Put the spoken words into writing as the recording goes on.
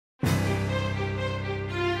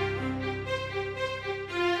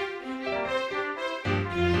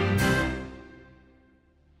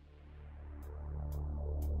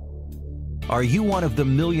Are you one of the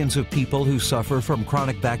millions of people who suffer from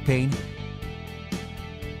chronic back pain?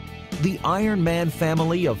 The Ironman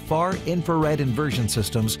family of far infrared inversion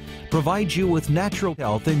systems provides you with natural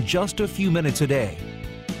health in just a few minutes a day.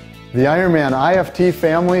 The Ironman IFT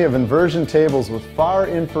family of inversion tables with far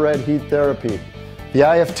infrared heat therapy. The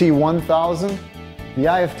IFT 1000, the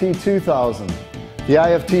IFT 2000, the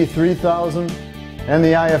IFT 3000, and the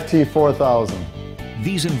IFT 4000.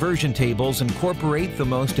 These inversion tables incorporate the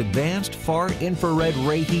most advanced far infrared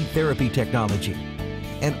ray heat therapy technology.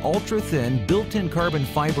 An ultra-thin built-in carbon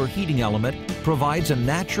fiber heating element provides a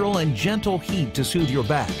natural and gentle heat to soothe your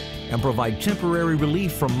back and provide temporary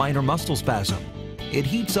relief from minor muscle spasm. It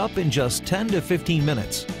heats up in just 10 to 15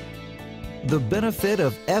 minutes. The benefit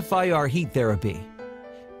of FIR heat therapy: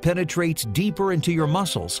 penetrates deeper into your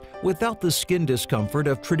muscles without the skin discomfort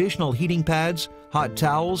of traditional heating pads, hot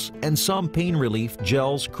towels, and some pain relief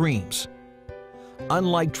gels, creams.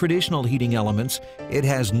 Unlike traditional heating elements, it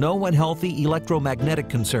has no unhealthy electromagnetic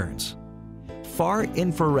concerns. Far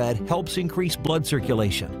infrared helps increase blood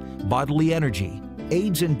circulation, bodily energy,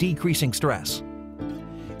 aids in decreasing stress.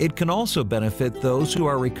 It can also benefit those who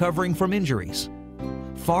are recovering from injuries.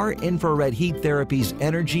 Far infrared heat therapy's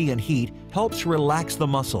energy and heat helps relax the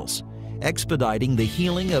muscles, expediting the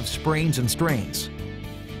healing of sprains and strains.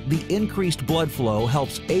 The increased blood flow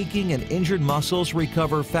helps aching and injured muscles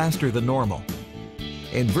recover faster than normal.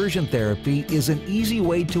 Inversion therapy is an easy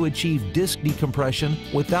way to achieve disc decompression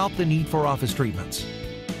without the need for office treatments.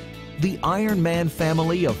 The Ironman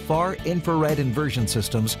family of far infrared inversion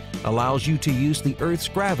systems allows you to use the Earth's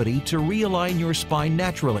gravity to realign your spine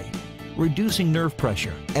naturally, reducing nerve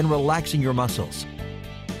pressure and relaxing your muscles.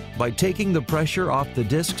 By taking the pressure off the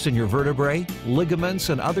discs in your vertebrae, ligaments,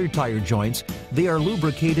 and other tired joints, they are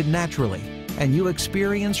lubricated naturally, and you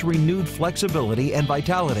experience renewed flexibility and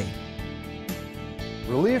vitality.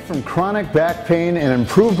 Relief from chronic back pain and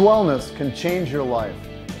improved wellness can change your life.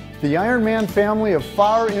 The Ironman family of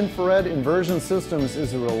far infrared inversion systems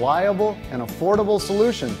is a reliable and affordable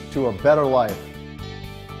solution to a better life.